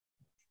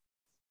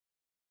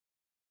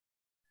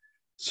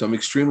So I'm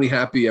extremely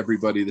happy,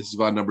 everybody. This is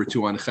about number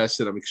 2 on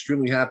Chesed. I'm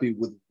extremely happy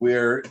with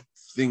where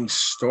things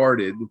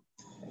started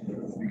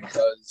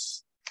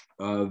because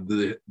of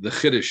the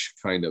Chiddush,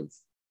 kind of.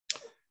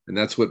 And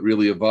that's what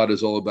really Avodah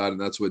is all about.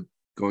 And that's what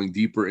going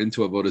deeper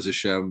into Avodah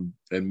Hashem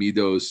and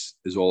Midos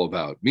is all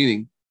about.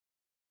 Meaning,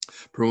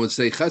 everyone would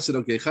say, Chesed,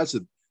 okay,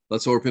 Chesed,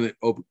 let's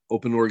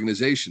open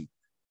organization.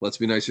 Let's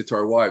be nicer to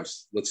our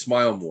wives. Let's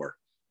smile more.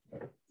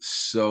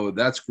 So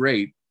that's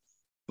great.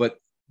 But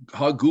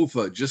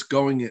Hagufa, just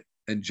going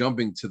and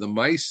jumping to the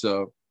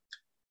Maisa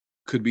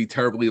could be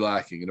terribly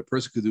lacking. And a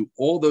person could do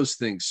all those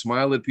things,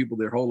 smile at people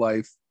their whole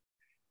life,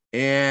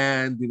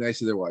 and be nice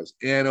to their wives,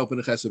 and open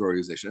a Chesed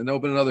organization, and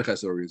open another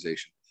Chesed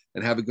organization,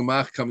 and have a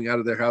Gemach coming out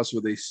of their house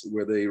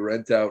where they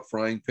rent out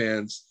frying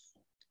pans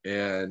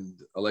and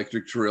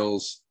electric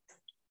drills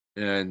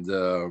and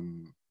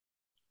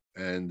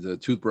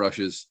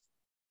toothbrushes,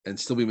 and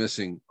still be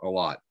missing a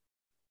lot.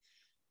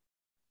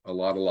 I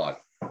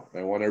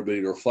want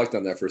everybody to reflect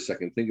on that for a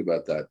second, think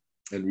about that,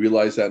 and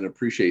realize that and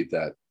appreciate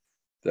that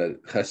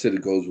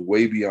Chesed goes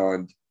way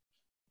beyond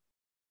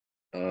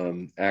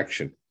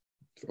action.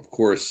 Of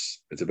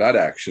course, it's about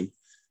action.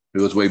 It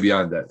goes way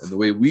beyond that. And the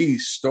way we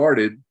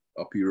started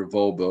up here at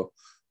Volba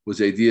was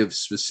the idea of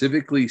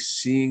specifically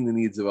seeing the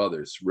needs of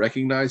others,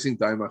 recognizing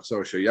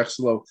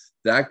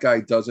that guy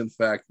does in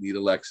fact need a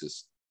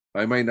Lexus.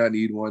 I might not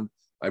need one.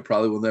 I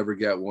probably will never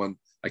get one.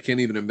 I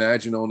can't even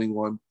imagine owning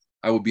one.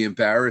 I would be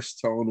embarrassed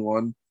to own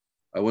one.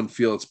 I wouldn't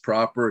feel it's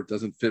proper. It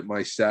doesn't fit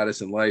my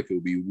status in life. It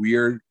would be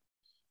weird.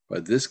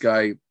 But this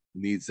guy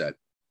needs that.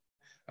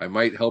 I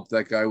might help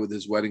that guy with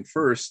his wedding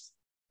first,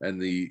 and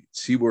the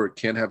Tzibur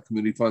can't have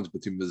community funds,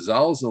 but to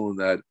mezalzel in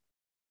that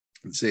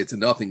and say it's a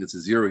nothing, it's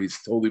a zero, he's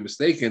totally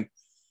mistaken,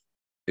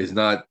 is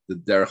not the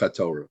Derech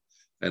HaTorah.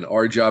 And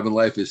our job in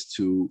life is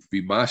to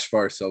be mashva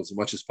ourselves as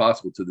much as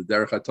possible to the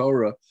Derech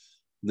HaTorah.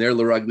 Ner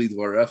l'ragli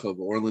dvarecha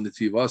or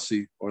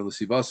l'netivasi or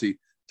l'sivasi.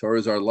 Torah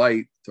is our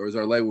light. Torah is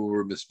our light when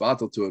we're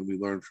misbatel to it and we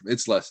learn from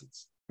its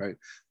lessons, right?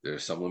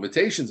 There's some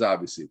limitations,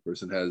 obviously. A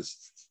person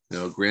has,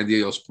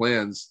 grandiose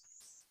plans,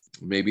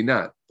 maybe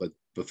not, but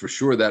for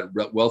sure that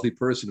wealthy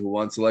person who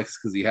wants a Lexus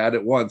because he had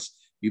it once,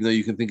 even though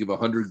you can think of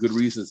 100 good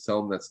reasons to tell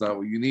him that's not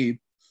what you need,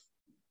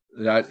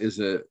 that is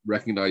a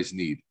recognized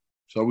need.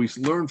 So we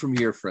learn from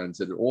here, friends,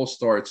 that it all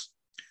starts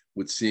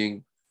with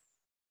seeing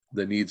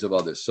the needs of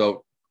others.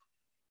 So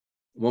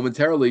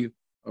momentarily,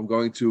 I'm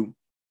going to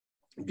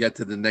get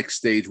to the next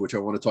stage, which I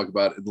want to talk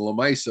about in the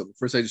Lamaisa.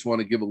 First, I just want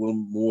to give a little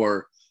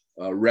more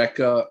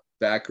Reka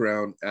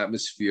background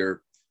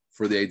atmosphere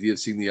for the idea of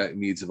seeing the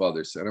needs of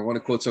others. And I want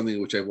to quote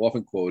something which I've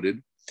often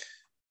quoted,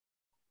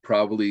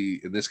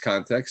 probably in this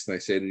context, and I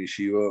say it in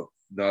Yeshiva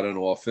not an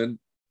often.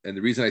 And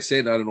the reason I say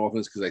it not an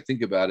often is because I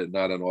think about it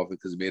not an often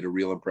because it made a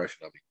real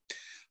impression on me.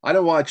 I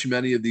don't watch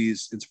many of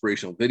these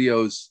inspirational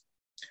videos.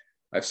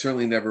 I've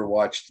certainly never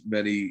watched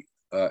many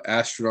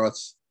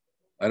astronauts.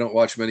 I don't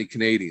watch many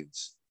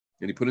Canadians.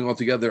 And you putting all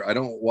together, I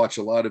don't watch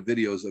a lot of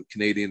videos of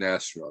Canadian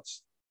astronauts.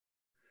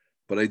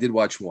 But I did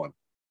watch one.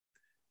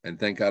 And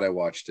thank God I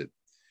watched it.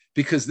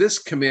 Because this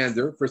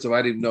commander, first of all,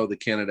 I didn't know that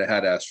Canada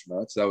had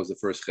astronauts. That was the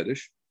first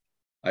Chiddush.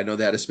 I know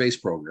they had a space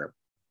program.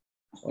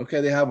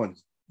 Okay, they have one.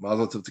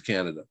 Mazel tov to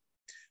Canada.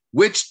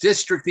 Which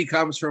district he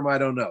comes from, I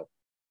don't know.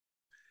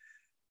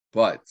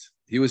 But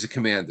he was a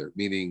commander,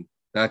 meaning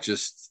not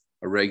just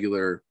a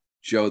regular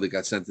Joe that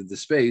got sent into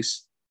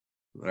space,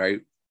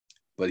 right?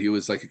 But he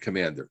was like a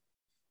commander.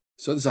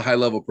 So this is a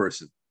high-level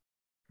person,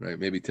 right?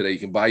 Maybe today you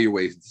can buy your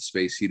way into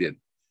space. He didn't.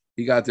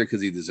 He got there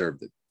because he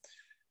deserved it.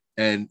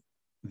 And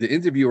the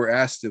interviewer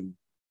asked him,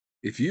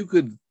 if you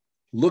could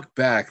look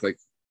back, like,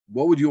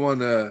 what would you want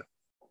to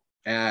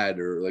add,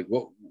 or like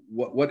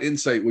what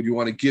insight would you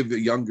want to give a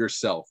younger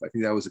self? I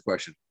think that was the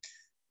question.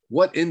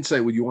 What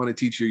insight would you want to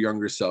teach your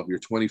younger self, your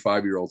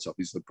 25-year-old self?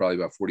 He's probably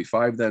about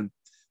 45 then.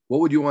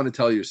 What would you want to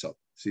tell yourself?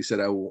 So he said,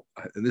 I will,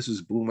 and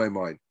this blew my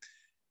mind.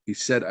 He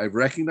said, I've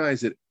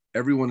recognized that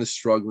everyone is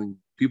struggling.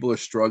 People are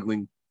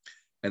struggling.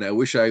 And I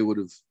wish I would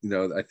have,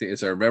 I think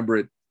as I remember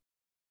it,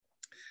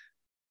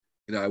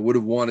 I would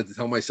have wanted to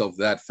tell myself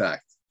that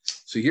fact.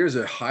 So here's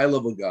a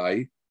high-level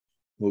guy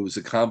who has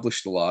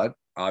accomplished a lot,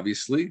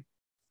 obviously,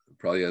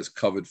 probably has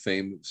covered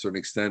fame to a certain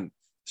extent,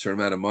 a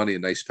certain amount of money, a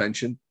nice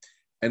pension.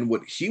 And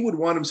what he would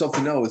want himself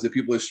to know is that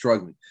people are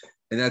struggling.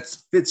 And that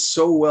fits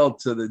so well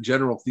to the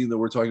general theme that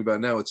we're talking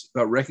about now. It's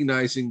about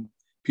recognizing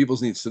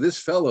people's needs. So this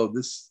fellow,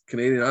 this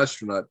Canadian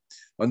astronaut,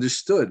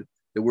 understood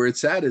that where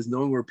it's at is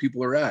knowing where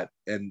people are at.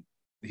 And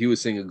he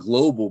was saying a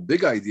global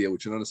big idea,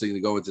 which I'm not saying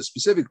to go into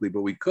specifically,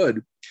 but we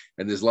could,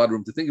 and there's a lot of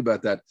room to think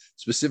about that,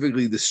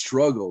 specifically the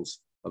struggles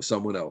of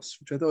someone else,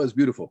 which I thought was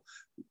beautiful.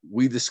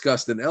 We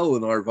discussed in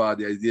our VOD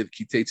the idea of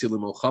Kitei Tzil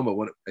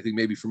Milchama. I think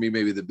maybe for me,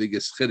 maybe the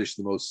biggest chiddush,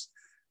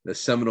 the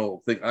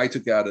seminal thing I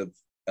took out of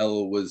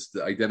El was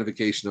the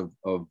identification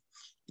of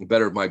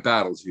better of my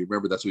battles. You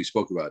remember that's what we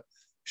spoke about.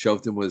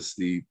 Shoftim was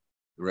the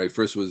right.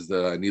 First was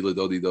the Nila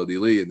Dodi Dodi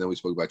Li, and then we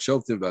spoke about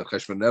Shoftim, about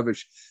Cheshvan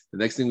Nevish. The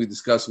next thing we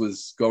discussed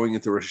was going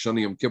into Rosh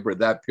Hashanah Yom Kippur,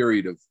 that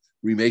period of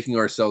remaking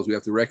ourselves. We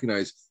have to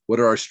recognize what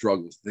are our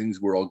struggles, things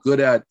we're all good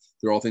at.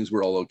 They're all things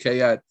we're all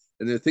okay at.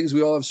 And there are things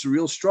we all have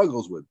real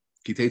struggles with.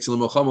 The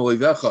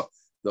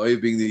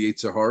Oiv being the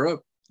Yetzer Hara.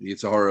 The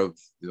Yetzer Hara of,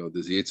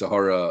 there's the Yetzer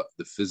Hara,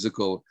 the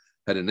physical,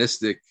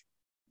 hedonistic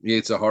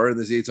Yetzer Hara, and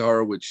there's the Yetzer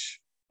Hara which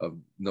of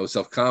no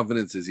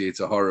self-confidence, is the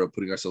Yetzer Hara of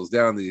putting ourselves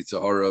down, the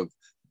Yetzer Hara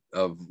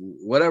of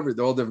whatever,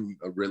 they're all different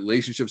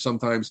relationships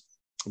sometimes,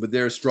 but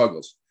there are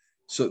struggles.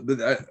 So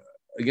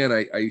again,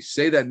 I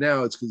say that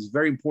now, it's because it's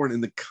very important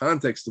in the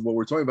context of what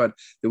we're talking about,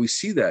 that we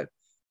see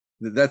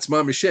that's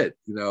mama shit,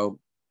 and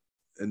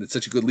it's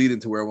such a good lead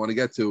into where I want to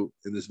get to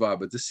in this vibe.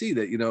 But to see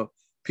that,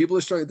 people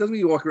are struggling, it doesn't mean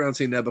you walk around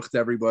saying nebuch to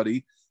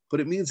everybody, but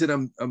it means that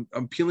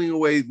I'm peeling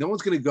away. No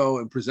one's going to go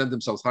and present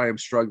themselves, hi, I'm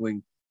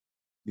struggling,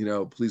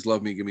 please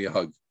love me, give me a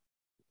hug.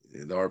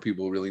 And there are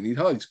people who really need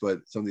hugs, but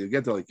something to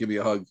get to, like, give me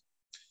a hug.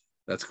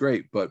 That's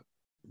great. But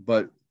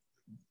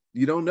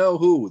you don't know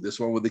who,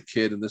 this one with the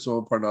kid, and this one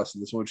with Parnas,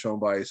 and this one with Sean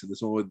Bias, and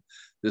this one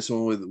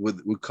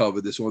with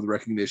cover, this one with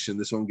recognition,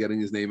 this one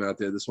getting his name out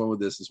there, this one with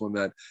this one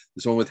that,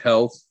 this one with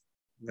health.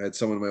 I had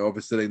someone in my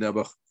office today,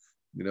 Nebuch,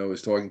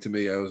 was talking to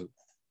me.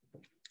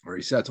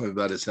 He sat talking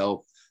about his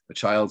health, a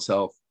child's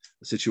health,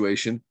 a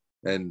situation.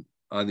 And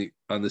on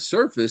the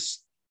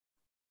surface,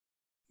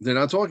 they're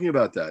not talking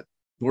about that.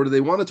 Nor do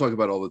they want to talk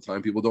about it all the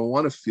time. People don't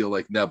want to feel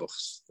like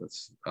nebuchs.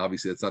 That's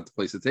not the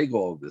place to take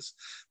all of this.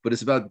 But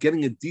it's about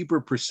getting a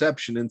deeper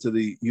perception into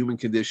the human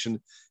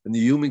condition and the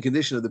human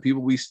condition of the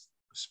people we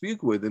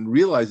speak with, and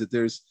realize that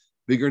there's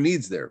bigger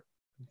needs there.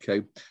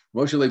 Okay,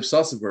 Moshe Leib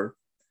Sassover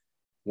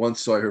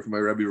once, I heard from my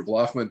Rebbe Reb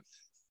Lachman,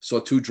 saw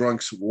two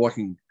drunks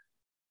walking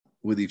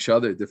with each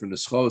other, different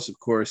neschos, of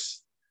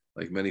course,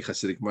 like many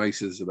Hasidic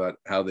mices about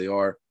how they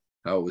are,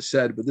 how it was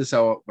said. But this is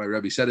how my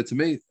Rebbe said it to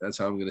me. That's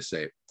how I'm going to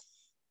say it.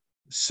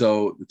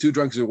 So the two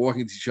drunks are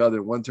walking to each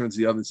other. One turns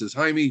to the other and says,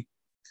 Jaime,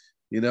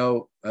 I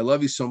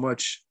love you so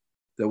much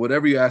that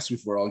whatever you ask me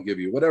for, I'll give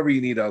you. Whatever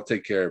you need, I'll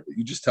take care of it.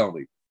 You just tell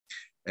me.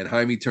 And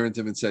Jaime turned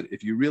to him and said,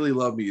 if you really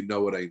love me, you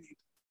know what I need.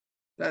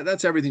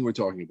 That's everything we're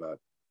talking about.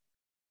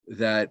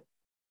 That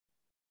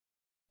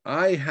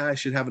I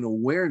should have an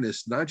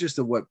awareness, not just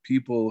of what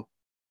people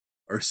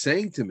are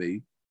saying to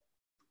me,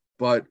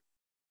 but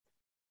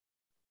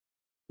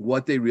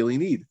what they really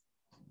need,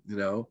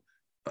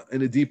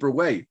 in a deeper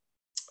way.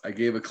 I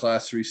gave a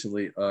class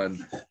recently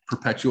on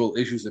perpetual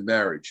issues in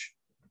marriage,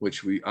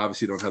 which we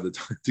obviously don't have the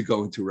time to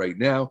go into right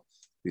now.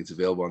 It's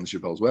available on the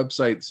Chappelle's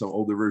website, some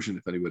older version.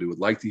 If anybody would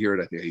like to hear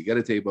it, I think I can get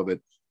a tape of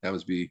it. That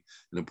must be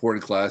an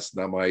important class,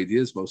 not my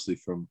ideas, mostly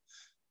from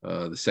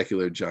the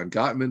secular John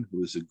Gottman,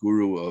 who is a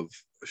guru of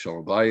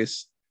Shalom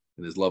Bayis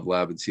in his Love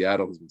Lab in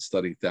Seattle. He's been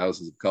studying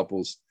thousands of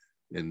couples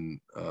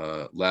in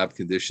lab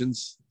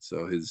conditions.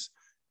 So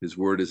his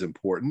word is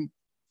important.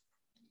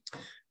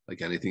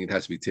 Like anything, it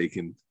has to be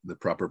taken in the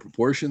proper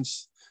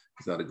proportions.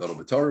 He's not a Gadol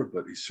B'Torah,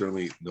 but he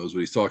certainly knows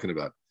what he's talking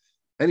about.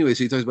 Anyway,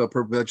 so he talks about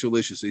perpetual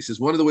issues. So he says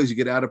one of the ways you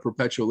get out of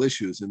perpetual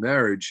issues in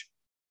marriage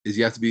is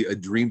you have to be a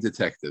dream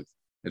detective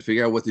and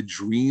figure out what the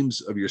dreams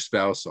of your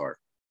spouse are.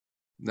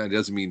 Now, he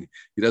doesn't mean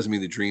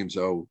the dreams,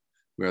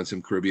 we're on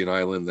some Caribbean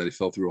island that he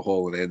fell through a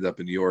hole and ended up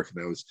in New York.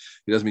 And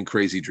he doesn't mean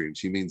crazy dreams.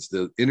 He means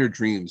the inner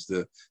dreams,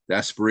 the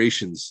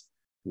aspirations,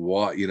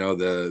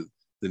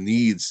 the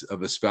needs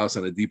of a spouse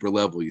on a deeper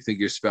level. You think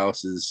your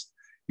spouse is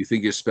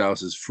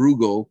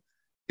frugal.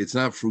 It's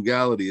not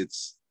frugality.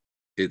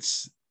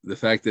 It's the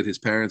fact that his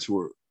parents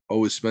were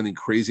always spending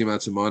crazy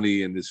amounts of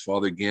money, and his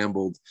father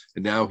gambled,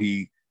 and now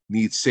he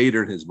needs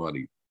Seder in his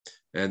money.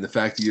 And the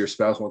fact that your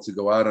spouse wants to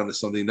go out on a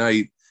Sunday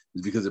night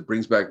is because it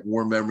brings back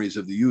warm memories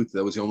of the youth.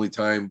 That was the only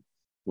time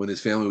when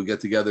his family would get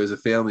together as a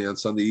family on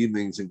Sunday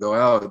evenings and go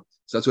out.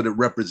 So that's what it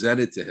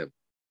represented to him.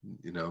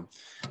 In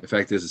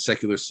fact, there's a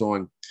secular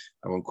song.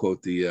 I won't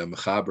quote the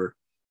Mechaber.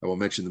 I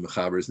won't mention the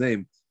Mechaber's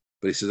name,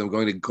 but he says, I'm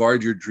going to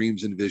guard your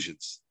dreams and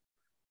visions.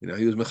 He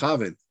was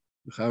Mechaven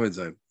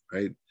Zaim,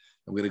 right?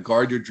 I'm going to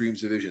guard your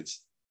dreams and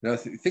visions. Now,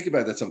 think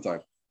about that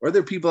sometime. Are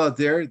there people out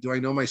there? Do I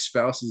know my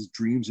spouse's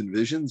dreams and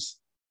visions?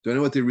 Do I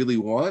know what they really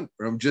want?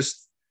 Or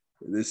this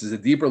is a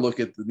deeper look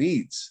at the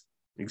needs,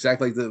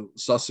 exactly like the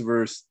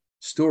Sassover's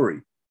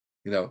story.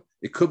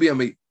 It could be,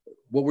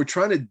 what we're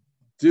trying to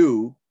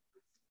do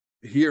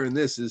here in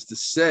this is to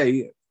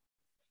say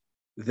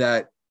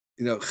that,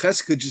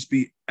 Chesed could just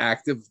be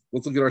active.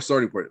 Let's look at our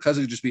starting point.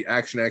 Chesed could just be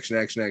action, action,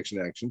 action, action,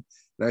 action.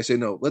 And I say,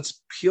 no,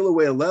 let's peel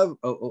away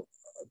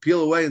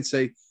and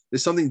say,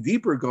 there's something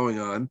deeper going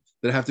on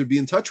that I have to be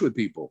in touch with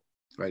people,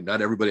 right?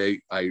 Not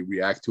everybody I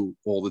react to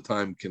all the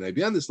time. Can I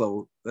be on this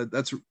level?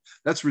 That's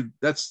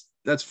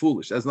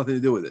foolish. That has nothing to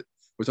do with it.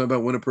 We're talking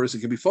about when a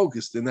person can be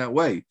focused in that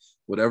way,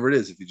 whatever it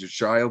is. If it's your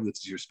child, if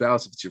it's your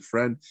spouse, if it's your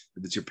friend,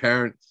 if it's your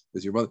parent, if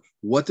it's your mother,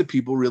 what do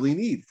people really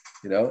need?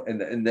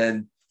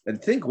 And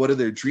think, what are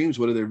their dreams?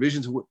 What are their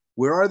visions?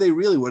 Where are they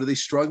really? What are they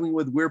struggling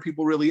with? Where are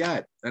people really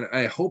at? And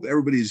I hope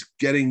everybody's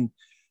getting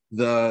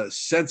the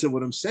sense of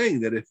what I'm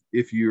saying, that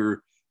if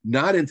you're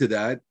not into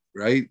that,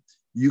 right,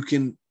 you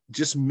can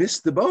just miss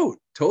the boat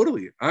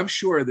totally. I'm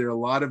sure there are a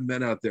lot of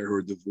men out there who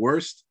are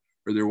divorced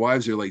or their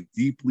wives are like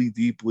deeply,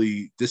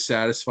 deeply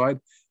dissatisfied,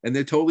 and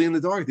they're totally in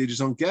the dark. They just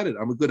don't get it.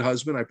 I'm a good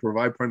husband. I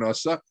provide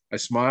parnassa. I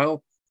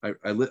smile. I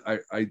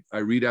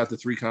read out the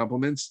 3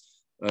 compliments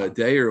a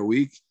day or a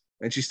week,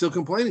 and she's still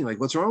complaining. Like,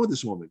 what's wrong with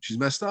this woman? She's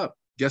messed up.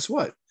 Guess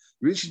what?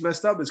 The reason she's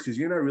messed up is because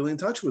you're not really in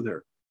touch with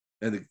her.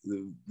 And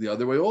the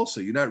other way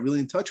also, you're not really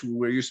in touch with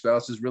where your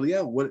spouse is really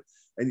at.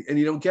 And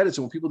you don't get it.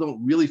 So when people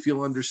don't really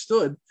feel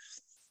understood,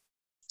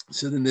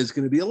 so then there's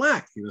going to be a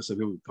lack.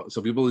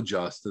 Some people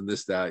adjust and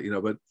this, that,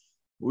 but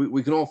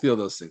we can all feel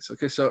those things.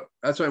 Okay, so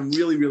that's why I'm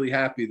really, really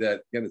happy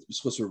that, again,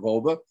 it's B'schus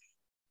Revolva.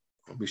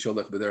 And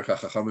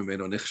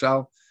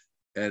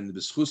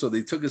B'schuso,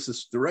 they took us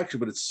this direction,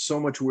 but it's so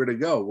much where to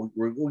go.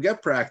 We'll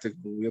get practical.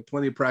 We have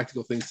plenty of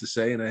practical things to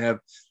say, and I have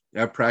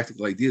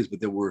practical ideas, but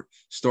then we're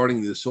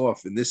starting this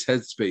off in this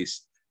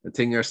headspace and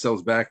taking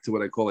ourselves back to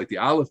what I call like the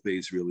Aleph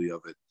base, really,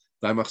 of it.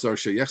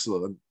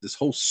 This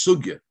whole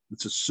sugya,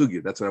 it's a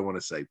sugya, that's what I want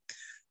to say.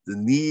 The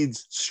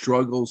needs,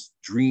 struggles,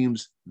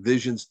 dreams,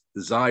 visions,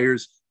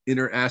 desires,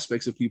 inner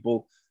aspects of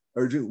people.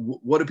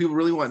 What do people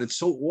really want? And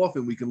so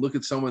often we can look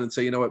at someone and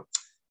say, you know what,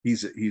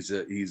 he's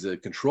a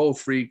control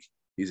freak,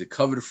 he's a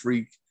covet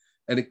freak.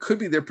 And it could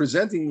be they're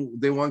presenting,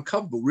 they want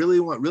covet, but really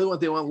what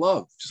they want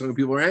love. Just when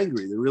people are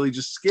angry, they're really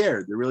just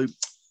scared.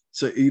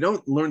 So you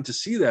don't learn to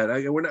see that.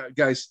 We're not,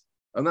 guys,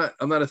 I'm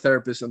not a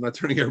therapist. I'm not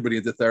turning everybody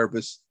into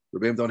therapists.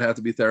 Rebbeim don't have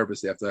to be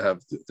therapists. They have to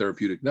have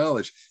therapeutic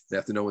knowledge. They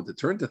have to know when to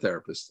turn to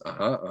therapists.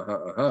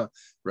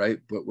 Right?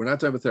 But we're not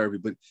talking about therapy,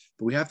 but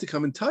we have to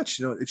come in touch.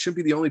 It shouldn't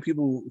be the only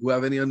people who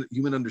have any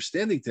human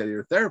understanding today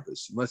are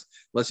therapists,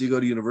 unless you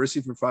go to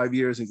university for 5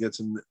 years and get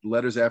some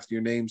letters after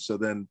your name. So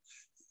then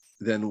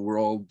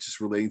we're all just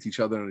relating to each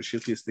other on a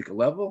shittiistic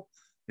level.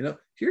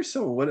 Here's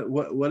someone.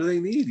 What do they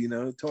need?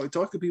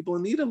 Talk to people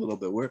in need a little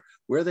bit. Where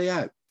are they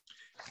at?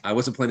 I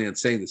wasn't planning on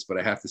saying this, but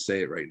I have to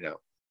say it right now.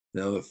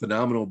 The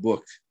phenomenal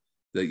book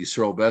that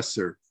Yisrael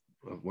Besser,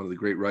 one of the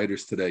great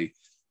writers today,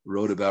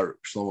 wrote about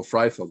Shlomo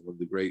Freifeld, one of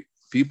the great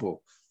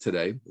people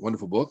today.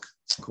 Wonderful book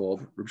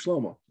called Reb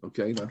Shlomo.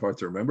 Okay, not hard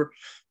to remember.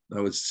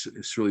 That was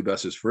Shirley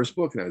Besser's first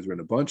book, and I was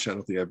reading a bunch. I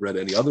don't think I've read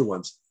any other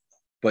ones.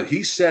 But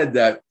he said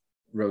that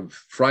Reb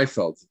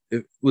Freifeld,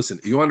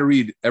 listen, you want to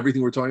read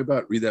everything we're talking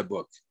about, read that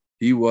book.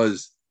 He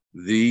was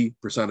the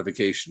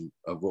personification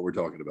of what we're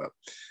talking about.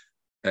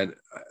 And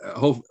I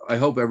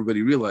hope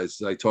everybody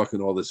realizes I talk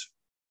in all this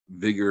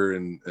vigor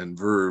and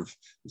verve.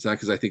 It's not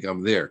because I think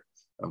I'm there.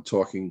 I'm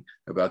talking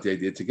about the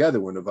idea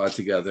together. We're Navad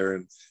together,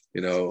 and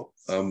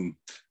I'm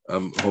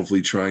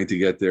hopefully trying to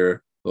get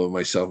there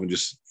myself and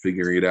just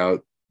figuring it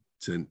out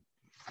to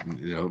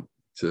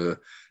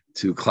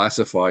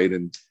classify it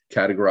and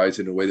categorize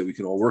it in a way that we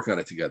can all work on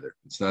it together.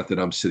 It's not that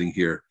I'm sitting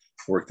here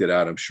worked it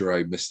out. I'm sure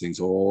I miss things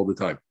all the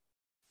time.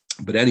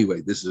 But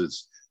anyway, this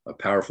is a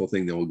powerful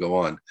thing that will go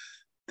on.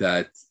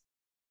 That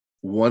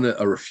a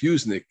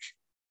refusnik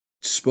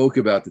spoke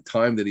about the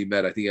time that he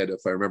met. I think if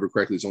I remember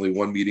correctly, there's only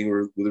one meeting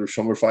with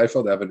Shlomo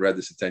Freifeld. I haven't read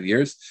this in 10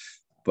 years.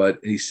 But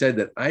he said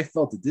that I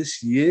felt that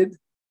this Yid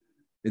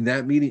in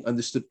that meeting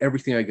understood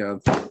everything I gone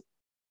through.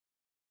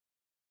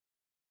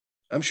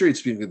 I'm sure he'd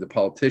speak to the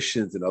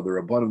politicians and other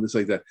rabbanim, this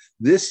like that.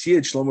 This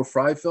Yid, Shlomo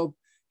Freifeld,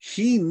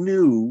 he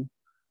knew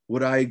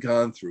what I had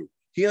gone through.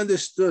 He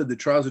understood the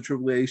trials and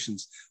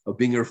tribulations of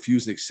being a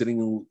refusnik, sitting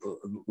in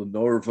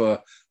Lenorva,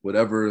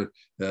 whatever,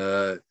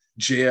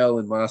 jail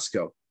in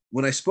Moscow.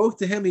 When I spoke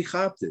to him, he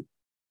chopped it.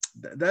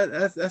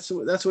 That's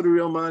what a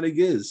real manig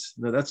is.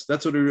 That's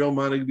what a real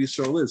manig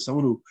Yisrael is.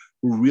 Someone who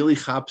really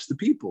chops the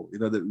people.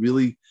 That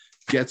really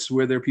gets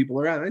where their people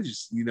are at. I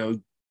just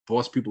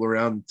boss people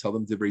around and tell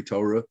them divrei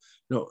Torah.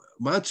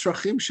 Ma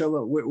tzrachim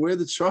shalom. Where are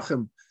the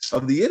tzrachim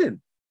of the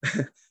Yidden?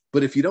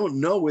 But if you don't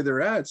know where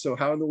they're at, so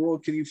how in the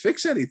world can you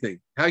fix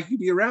anything? How can you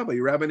be a rabbi?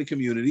 You're a rabbi in a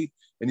community,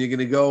 and you're going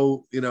to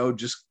go,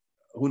 just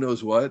who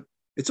knows what.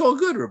 It's all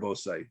good,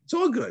 Rabbosai. It's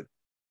all good.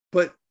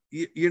 But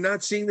you're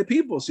not seeing the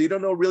people, so you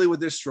don't know really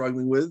what they're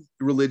struggling with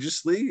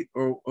religiously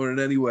or in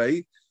any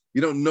way.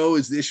 You don't know,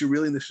 is the issue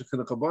really in the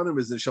Shekhinah Kabbanim,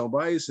 is it Shalom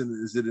Bayis, and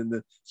is it in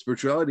the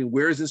spirituality?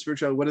 Where is the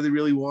spirituality? What do they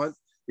really want?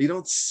 You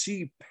don't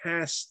see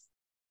past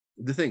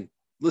the thing.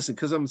 Listen,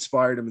 because I'm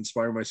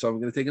inspiring myself, I'm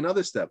going to take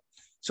another step.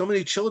 So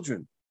many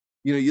children.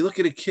 You look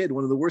at a kid,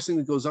 one of the worst things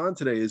that goes on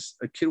today is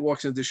a kid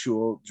walks into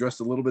shul dressed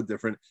a little bit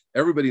different.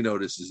 Everybody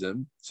notices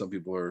him. Some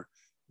people are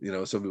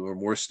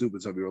more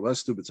stupid. Some people are less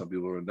stupid. Some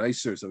people are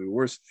nicer. Some people are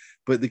worse.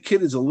 But the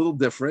kid is a little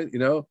different,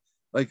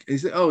 like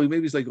he's like,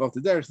 maybe he's like off the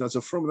derech, not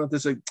so firm. Not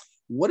this. Like,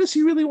 what does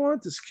he really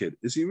want? This kid,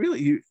 is he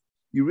really?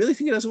 You really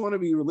think he doesn't want to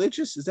be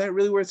religious? Is that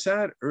really where it's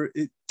at?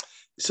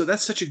 So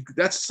that's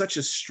such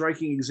a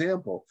striking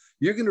example.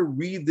 You're going to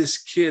read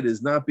this kid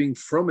as not being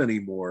from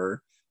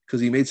anymore because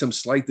he made some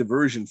slight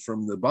diversion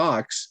from the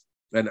box.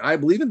 And I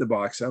believe in the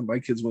box. My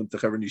kids went to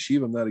Chevron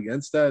Yeshiva. I'm not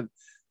against that.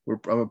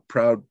 I'm a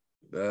proud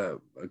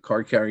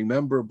card-carrying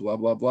member, blah,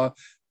 blah, blah.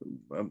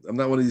 I'm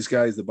not one of these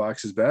guys, the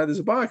box is bad. There's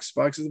a box.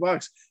 Box is a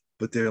box.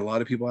 But there are a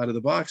lot of people out of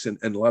the box and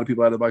a lot of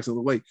people out of the box on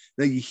the way.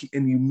 Now you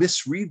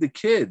misread the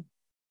kid.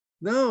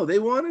 No, they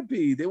want to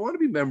be. They want to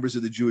be members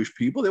of the Jewish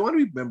people. They want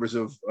to be members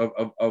of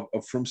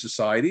from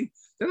society.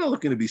 They're not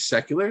looking to be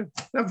secular.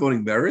 They're not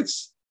voting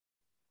merits.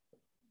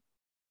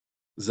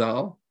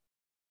 Zal.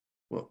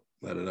 Well,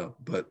 I don't know,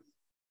 but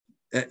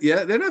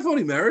yeah, they're not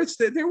voting merits.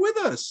 They're with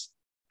us,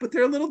 but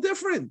they're a little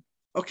different.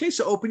 Okay,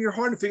 so open your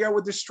heart and figure out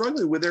what they're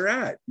struggling, where they're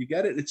at. You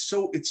get it? It's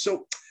so.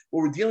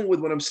 What we're dealing with,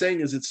 what I'm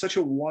saying is, it's such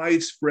a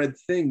widespread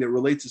thing that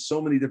relates to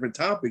so many different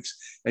topics,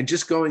 and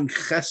just going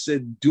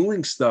chesed,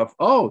 doing stuff.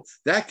 Oh,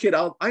 that kid,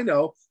 I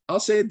know.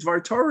 I'll say a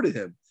dvar Torah to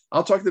him.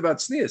 I'll talk about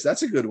tznius.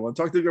 That's a good one.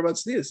 Talk to the girl about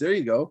tznius. There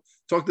you go.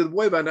 Talk to the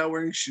boy about not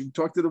wearing.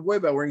 Talk to the boy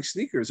about wearing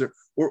sneakers,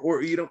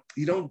 or you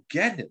don't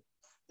get it.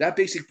 That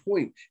basic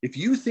point. If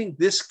you think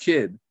this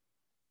kid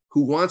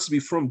who wants to be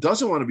from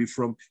doesn't want to be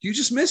from, you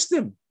just missed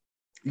him.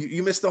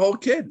 You missed the whole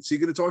kid. So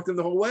you're going to talk to him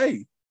the whole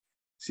way.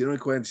 So you don't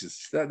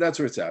acquaintances. That's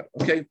where it's at.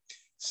 Okay.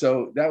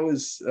 So that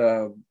was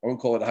I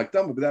won't call it a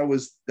hakdama, but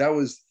that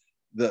was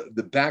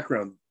the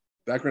background.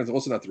 Background is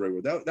also not the right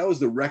word. That was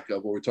the reka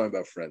of what we're talking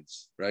about,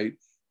 friends, right?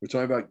 We're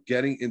talking about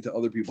getting into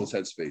other people's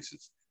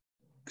headspaces,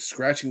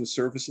 scratching the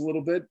surface a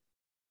little bit.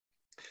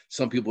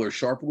 Some people are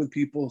sharper with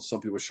people.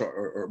 Some people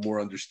are more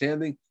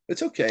understanding.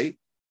 It's okay.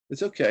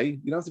 It's okay.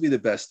 You don't have to be the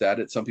best at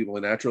it. Some people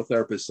are natural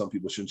therapists. Some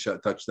people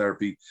shouldn't touch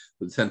therapy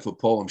with a 10-foot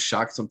pole. I'm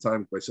shocked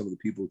sometimes by some of the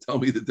people who tell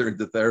me that they're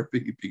into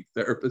therapy, being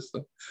therapists.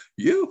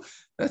 You?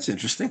 That's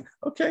interesting.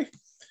 Okay.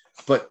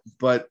 But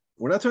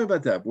we're not talking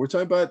about that. We're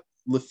talking about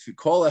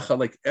kol echad,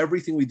 like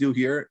everything we do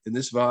here in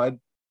this VOD,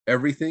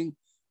 everything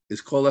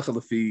is kol echad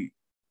lefi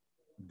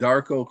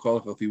darko,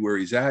 kol echad lefi where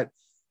he's at,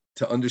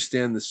 to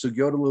understand the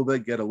sugyot a little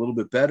bit, get a little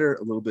bit better,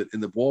 a little bit in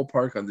the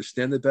ballpark,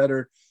 understand it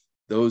better.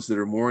 Those that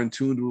are more in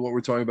tune with what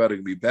we're talking about are going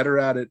to be better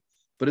at it.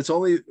 But it's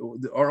only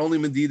our only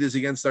medida is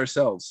against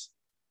ourselves,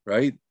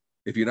 right?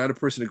 If you're not a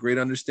person of great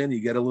understanding,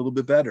 you get a little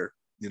bit better.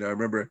 I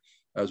remember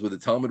I was with a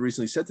Talmud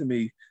recently. He said to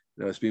me,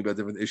 speaking about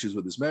different issues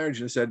with his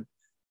marriage, and I said,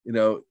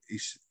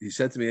 he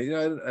said to me,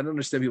 I don't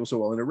understand people so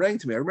well. And it rang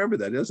to me. I remember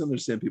that. He doesn't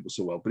understand people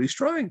so well, but he's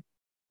trying.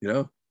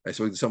 I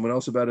spoke to someone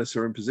else about a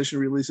certain position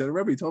release. I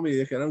remember he told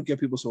me, I don't get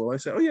people so well. I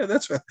said, oh yeah,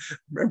 that's right.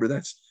 Remember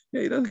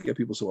he doesn't get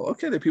people so well.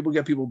 Okay, there people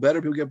get people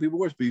better, people get people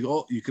worse, but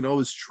you can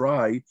always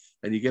try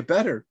and you get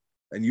better.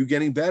 And you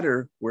getting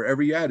better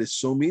wherever you're at is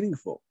so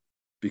meaningful,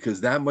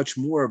 because that much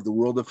more of the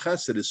world of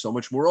chesed is so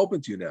much more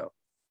open to you now.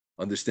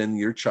 Understanding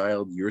your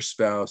child, your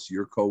spouse,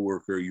 your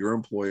coworker, your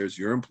employers,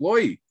 your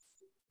employee,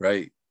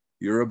 right?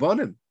 Your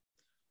abundant,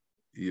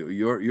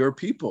 your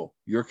people,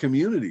 your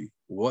community.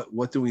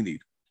 What do we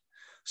need?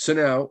 So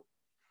now,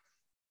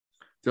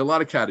 there are a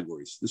lot of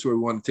categories. This is where we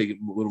want to take it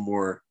a little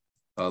more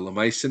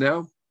lamaisa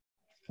now.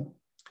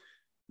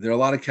 There are a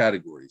lot of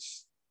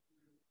categories.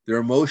 There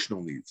are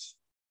emotional needs,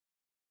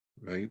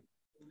 right?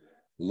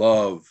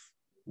 Love,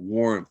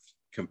 warmth,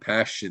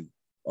 compassion,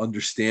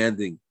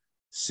 understanding,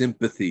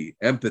 sympathy,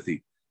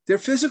 empathy. They're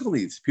physical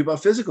needs. People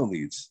have physical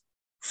needs.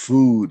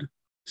 Food,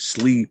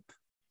 sleep,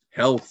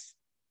 health.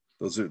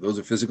 Those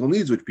are physical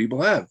needs which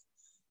people have.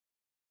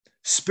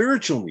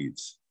 Spiritual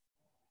needs.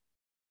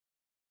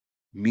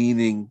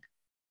 Meaning,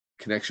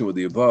 connection with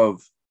the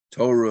above,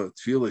 Torah,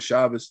 Tefillah,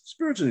 Shabbos,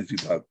 spiritual needs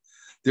people have.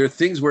 There are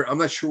things where I'm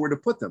not sure where to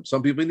put them.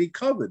 Some people need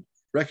kavod,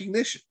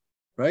 recognition,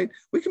 right?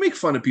 We can make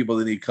fun of people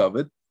that need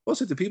kavod.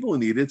 Also, the people who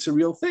need it, it's a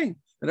real thing.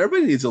 And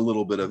everybody needs a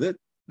little bit of it.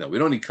 No, we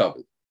don't need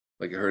kavod.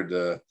 Like I heard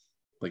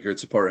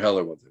Tzipora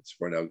Heller once.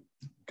 Tzipora now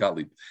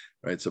Gottlieb,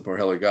 right? Tzipora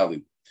Heller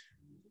Gottlieb.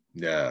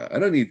 Yeah, I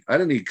don't need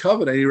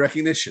kavod. I need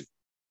recognition.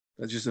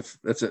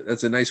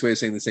 That's a nice way of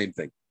saying the same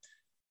thing.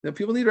 Now,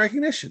 people need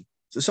recognition.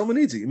 So someone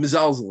needs it.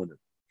 Mizalzel in it.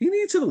 He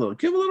needs it a little.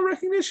 Give a little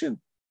recognition.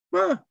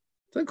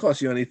 Doesn't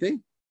cost you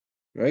anything,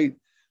 right?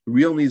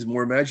 Real needs,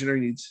 more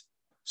imaginary needs.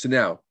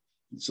 So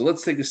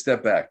let's take a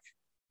step back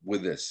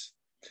with this.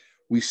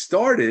 We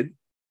started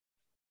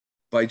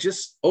by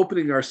just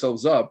opening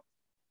ourselves up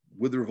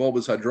with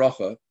Revolba's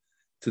Hadracha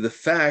to the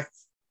fact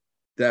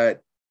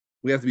that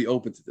we have to be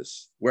open to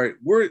this. We're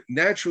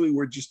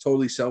just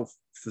totally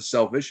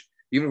selfish,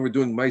 even if we're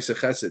doing Maisa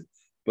Chesed.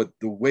 But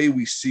the way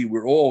we see,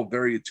 we're all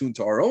very attuned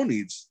to our own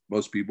needs,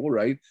 most people,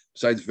 right?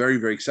 Besides very,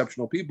 very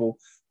exceptional people,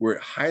 we're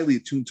highly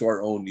attuned to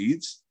our own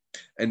needs.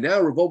 And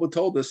now Revolba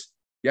told us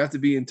you have to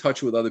be in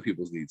touch with other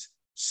people's needs.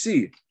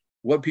 See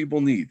what people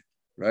need,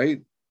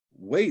 right?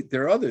 Wait,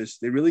 there are others.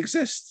 They really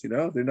exist.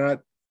 They're not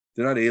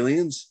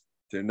aliens.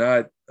 They're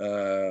not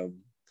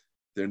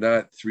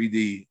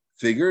 3D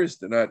figures.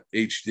 They're not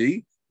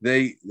HD.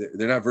 They're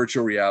not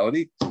virtual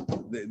reality.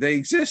 They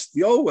exist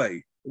the old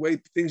way, the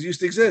way things used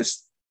to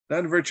exist.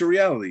 Not in virtual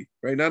reality,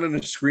 right? Not on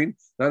a screen,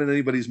 not in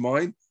anybody's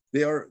mind.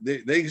 They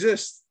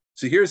exist.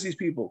 So here's these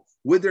people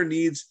with their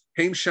needs,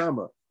 Haim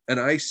Shama, and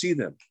I see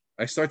them.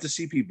 I start to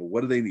see people. What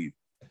do they need?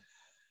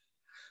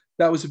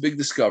 That was a big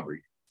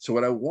discovery. So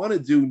what I want to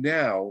do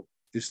now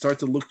is try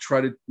to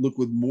look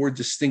with more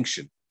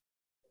distinction,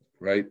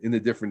 right, in the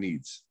different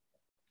needs,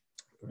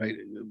 right?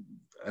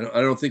 I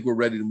don't think we're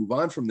ready to move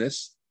on from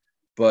this,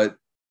 but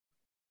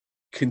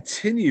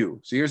continue.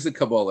 So here's the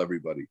Kabbalah,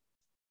 everybody.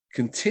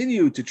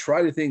 Continue to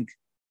try to think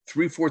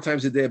 3-4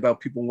 times a day about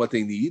people and what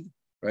they need,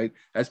 right?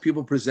 As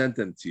people present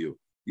them to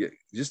you,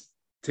 just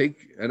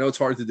take. I know it's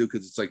hard to do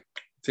because it's like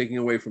taking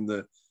away from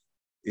the,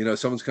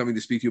 someone's coming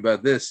to speak to you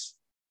about this,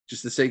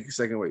 just to take a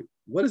second. Wait,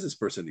 what does this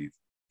person need?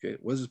 Okay,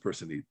 what does this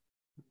person need?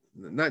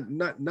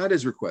 Not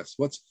his request.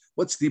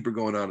 What's deeper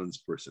going on in this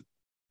person?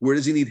 Where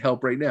does he need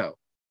help right now?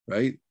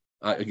 Right?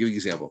 I'll give you an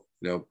example.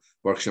 Baruch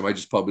Hashem, I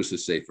just published a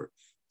sefer.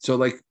 So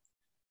like,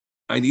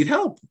 I need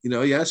help.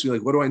 He asked me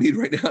like, what do I need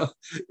right now?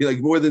 Like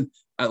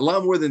a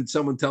lot more than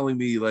someone telling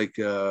me like,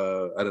 I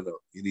don't know,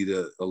 you need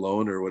a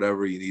loan or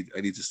whatever. I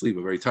need to sleep.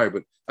 I'm very tired,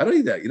 but I don't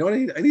need that. You know what I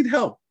need? I need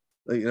help.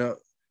 Like,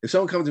 if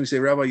someone comes to me and say,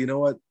 Rabbi, you know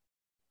what?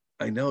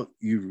 I know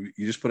you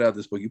just put out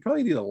this book. You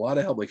probably need a lot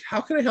of help. Like,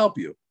 how can I help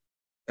you?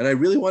 And I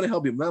really want to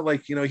help you. I'm not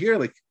like, here,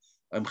 like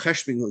I'm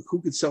cheshbing, like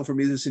who could sell for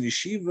me this in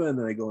yeshiva? And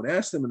then I go and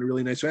ask them in a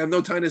really nice way. I have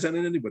no time to send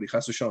in anybody.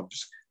 Chas v'shalom.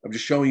 I'm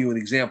just showing you an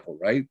example,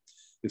 right?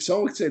 If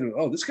someone would say to me,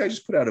 oh, this guy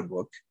just put out a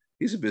book.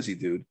 He's a busy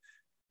dude.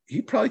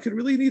 He probably could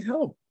really need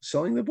help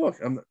selling the book.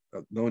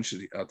 No one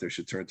out there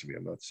should turn to me.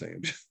 I'm not saying,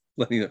 I'm just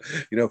letting you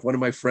know. If one of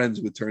my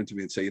friends would turn to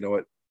me and say, you know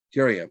what,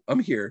 here I am. I'm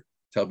here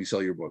to help you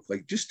sell your book.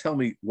 Like, just tell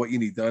me what you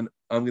need done.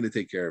 I'm going to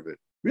take care of it.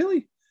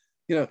 Really?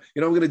 I'm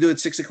going to do it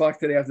 6 o'clock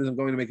today after I'm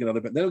going to make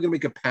another, but then I'm going to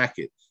make a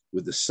packet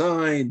with the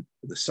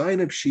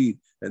sign-up sheet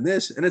and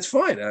this, and it's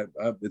fine.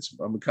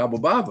 I'm a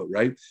Kabbalah Bava,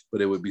 right?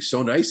 But it would be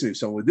so nice if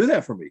someone would do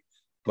that for me.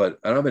 But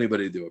I don't have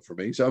anybody to do it for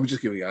me. So I'm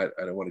just giving, I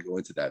don't want to go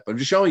into that, but I'm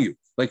just showing you,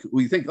 like,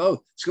 we think,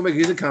 oh,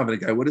 he's a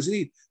confident guy. What does he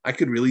need? I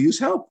could really use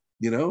help.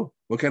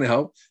 What kind of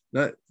help?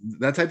 Not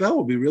that type of help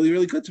would be really,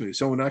 really good to me.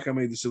 Someone not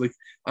coming to say, like,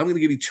 I'm going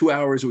to give you 2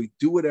 hours a week,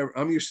 do whatever.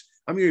 I'm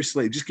your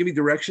slave. Just give me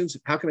directions.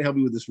 How can I help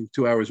you with this for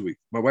 2 hours a week?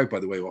 My wife, by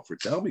the way, offered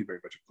to help me very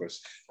much, of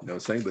course, what I'm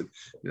saying, but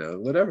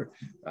whatever.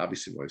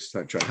 Obviously, my wife's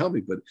trying to help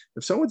me, but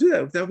if someone would do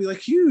that would be like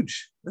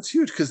huge. That's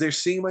huge because they're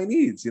seeing my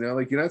needs,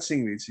 like you're not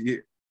seeing needs.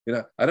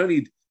 I don't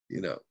need,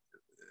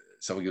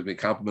 someone gives me a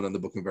compliment on the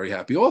book. I'm very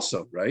happy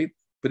also, right?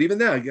 But even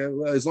now,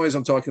 as long as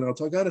I'm talking, I'll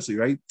talk honestly,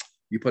 right?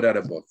 You put out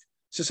a book.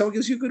 So someone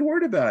gives you a good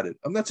word about it.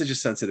 I'm not such a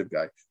sensitive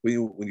guy. When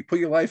you put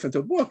your life into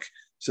a book,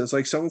 so it's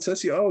like someone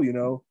says to you,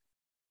 oh,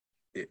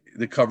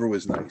 the cover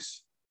was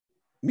nice.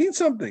 It means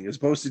something as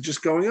opposed to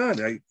just going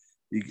on.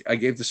 I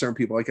gave to certain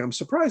people, like, I'm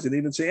surprised. I didn't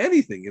even say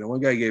anything. One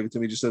guy gave it to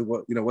me, just said,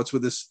 what, what's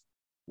with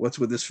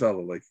this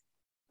fellow? Like,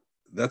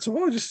 that's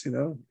all, just,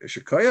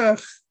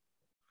 Shekayach.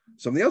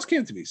 Somebody else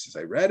came to me, says,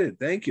 I read it.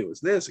 Thank you. It's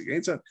this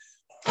against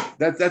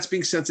that. That's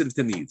being sensitive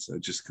to needs.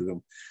 Just because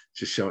I'm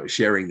just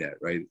sharing that,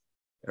 right?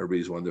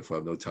 Everybody's wonderful. I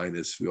have no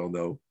tinnitus. We all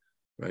know,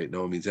 right?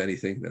 No one means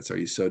anything. That's how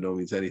you said no one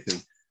means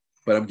anything.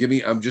 But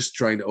I'm just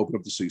trying to open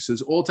up the suite. So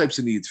there's all types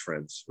of needs,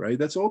 friends, right?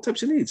 That's all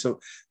types of needs. So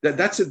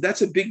that's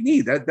a big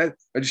need.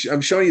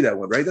 I'm showing you that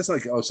one, right? That's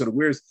like, oh, so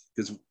where's,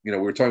 because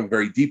we're talking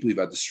very deeply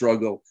about the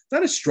struggle.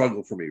 Not a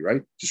struggle for me,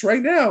 right? Just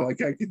right now,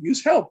 like I could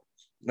use help.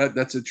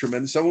 That's a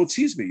tremendous. Someone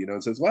sees me,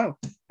 and says, "Wow,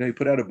 you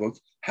put out a book.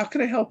 How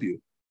can I help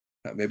you?"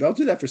 Maybe I'll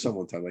do that for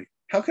someone time. Like,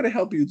 how can I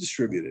help you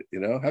distribute it?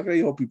 How can I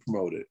help you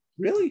promote it?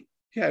 Really?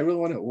 Yeah, I really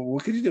want to. Well,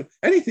 what could you do?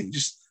 Anything.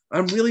 Just,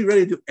 I'm really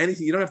ready to do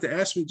anything. You don't have to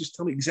ask me. Just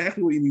tell me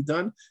exactly what you need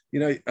done.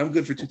 I'm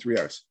good for 2-3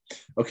 hours.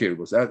 Okay,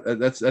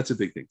 that's a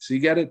big thing. So you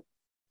get it.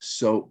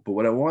 So, but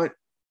what I want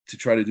to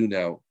try to do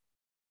now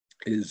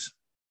is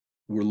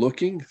we're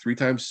looking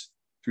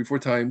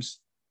 3-4 times,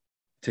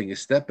 taking a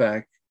step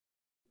back,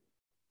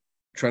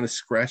 trying to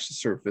scratch the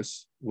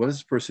surface. What does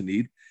this person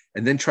need?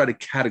 And then try to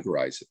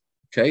categorize it.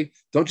 Okay.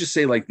 Don't just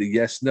say like the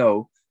yes,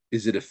 no.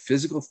 Is it a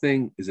physical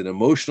thing? Is it an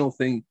emotional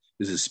thing?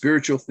 Is it a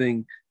spiritual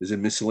thing? Is it a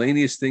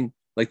miscellaneous thing?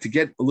 Like, to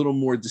get a little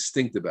more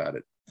distinct about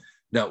it.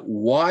 Now,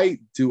 why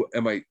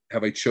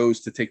have I chose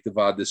to take the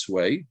VOD this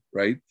way?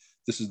 Right.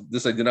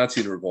 This I did not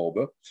see in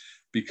Revolba,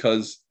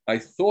 because I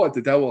thought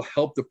that will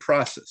help the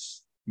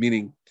process.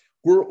 Meaning,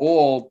 we're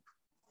all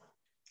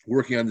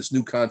working on this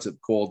new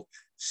concept called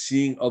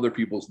seeing other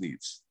people's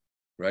needs,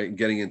 right? And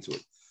getting into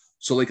it.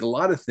 So like a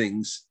lot of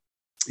things,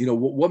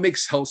 what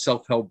makes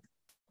self-help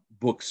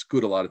books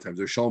good a lot of times?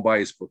 There's Shalom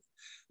Bayis book.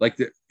 Like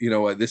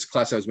this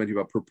class I was mentioning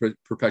about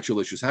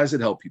perpetual issues. How does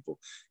it help people?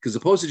 Because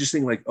opposed to just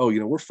thinking like, oh,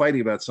 we're fighting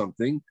about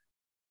something,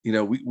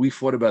 we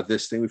fought about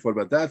this thing, we fought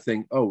about that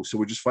thing. Oh, so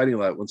we're just fighting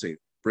about it. One second,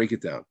 break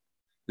it down.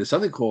 There's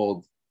something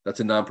called, that's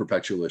a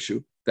non-perpetual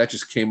issue. That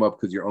just came up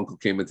because your uncle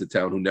came into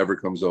town who never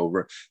comes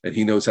over, and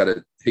he knows how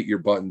to hit your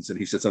buttons, and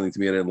he said something to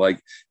me I didn't like,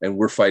 and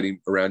we're fighting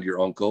around your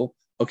uncle.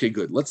 Okay,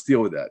 good. Let's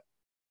deal with that.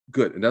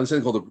 Good. And now there's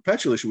something called the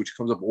perpetual issue, which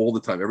comes up all the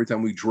time. Every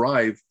time we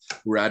drive,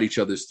 we're at each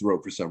other's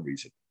throat for some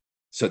reason.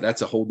 So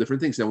that's a whole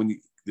different thing. So now when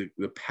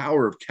the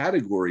power of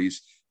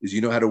categories is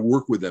how to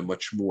work with them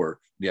much more.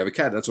 When you have a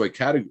cat, that's why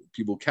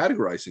people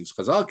categorize things.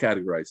 Chazal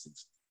categorize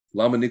things.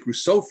 Lama Nikru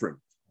Sofrim.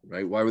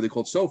 Right? Why were they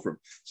called Sofrim?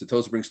 So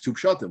Tosafos brings 2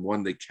 pshatim.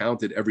 One, they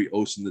counted every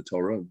os in the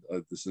Torah.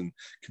 This in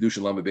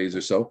Kedushin Lama Beis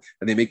or so,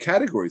 and they make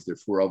categories. There are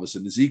 4 Elvis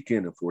and Nezikin,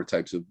 and 4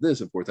 types of this,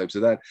 and 4 types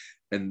of that.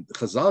 And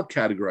Chazal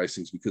categorize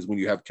things because when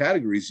you have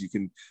categories, you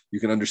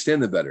can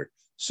understand them better.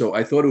 So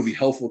I thought it would be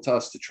helpful to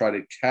us to try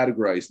to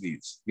categorize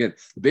needs. Again,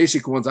 the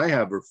basic ones I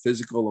have are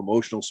physical,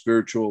 emotional,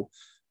 spiritual,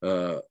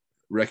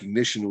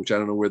 recognition, which I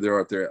don't know where there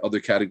are. If there are other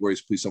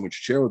categories, please someone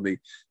should share with me.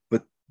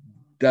 But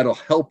that'll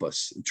help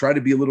us try to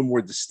be a little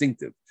more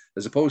distinctive,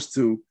 as opposed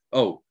to,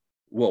 oh,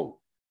 whoa,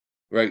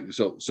 right?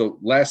 So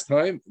last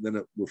time, and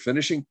then we're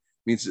finishing,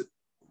 means that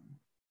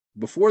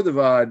before the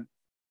VOD,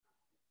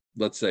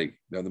 let's say,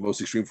 now the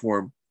most extreme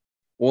form,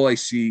 all I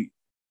see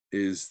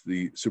is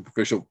the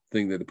superficial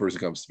thing that the person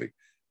comes to me.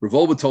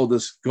 Revolva told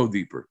us, go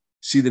deeper,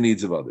 see the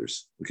needs of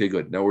others. Okay,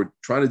 good. Now what we're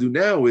trying to do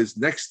now is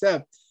next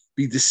step,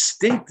 be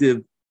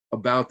distinctive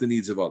about the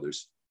needs of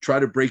others.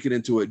 Try to break it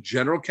into a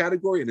general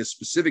category and a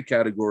specific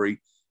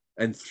category.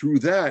 And through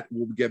that,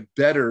 we'll get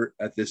better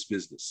at this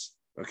business.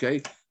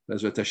 Okay,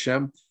 Bezrat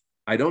Hashem.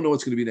 I don't know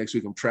what's going to be next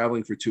week. I'm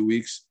traveling for 2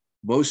 weeks.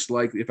 Most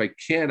likely, if I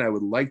can, I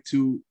would like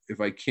to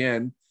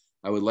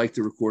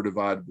record a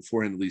VOD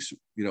beforehand, at least,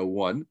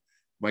 one.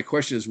 My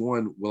question is,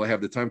 one, will I have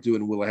the time to do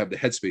it, and will I have the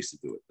headspace to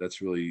do it? That's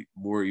really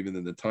more even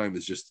than the time.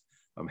 Is just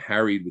I'm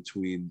harried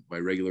between my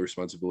regular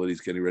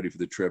responsibilities, getting ready for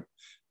the trip,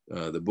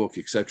 the book,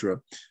 etc.,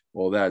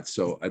 all that.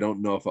 So I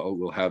don't know if I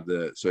will have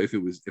the. So if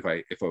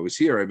I was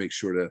here, I make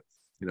sure to,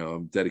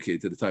 I'm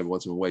dedicated to the time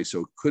once I'm away. So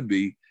it could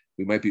be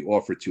we might be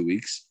off for 2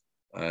 weeks,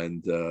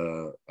 and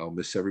I'll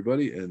miss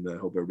everybody. And I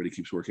hope everybody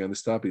keeps working on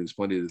this topic. There's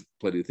plenty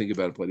to think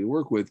about, plenty to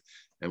work with,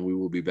 and we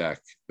will be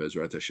back.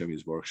 Bezrat Hashem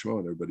Yisborach Shmo,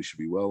 and everybody should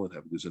be well and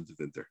have a good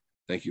winter.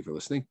 Thank you for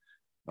listening.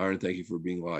 Aaron, thank you for being live.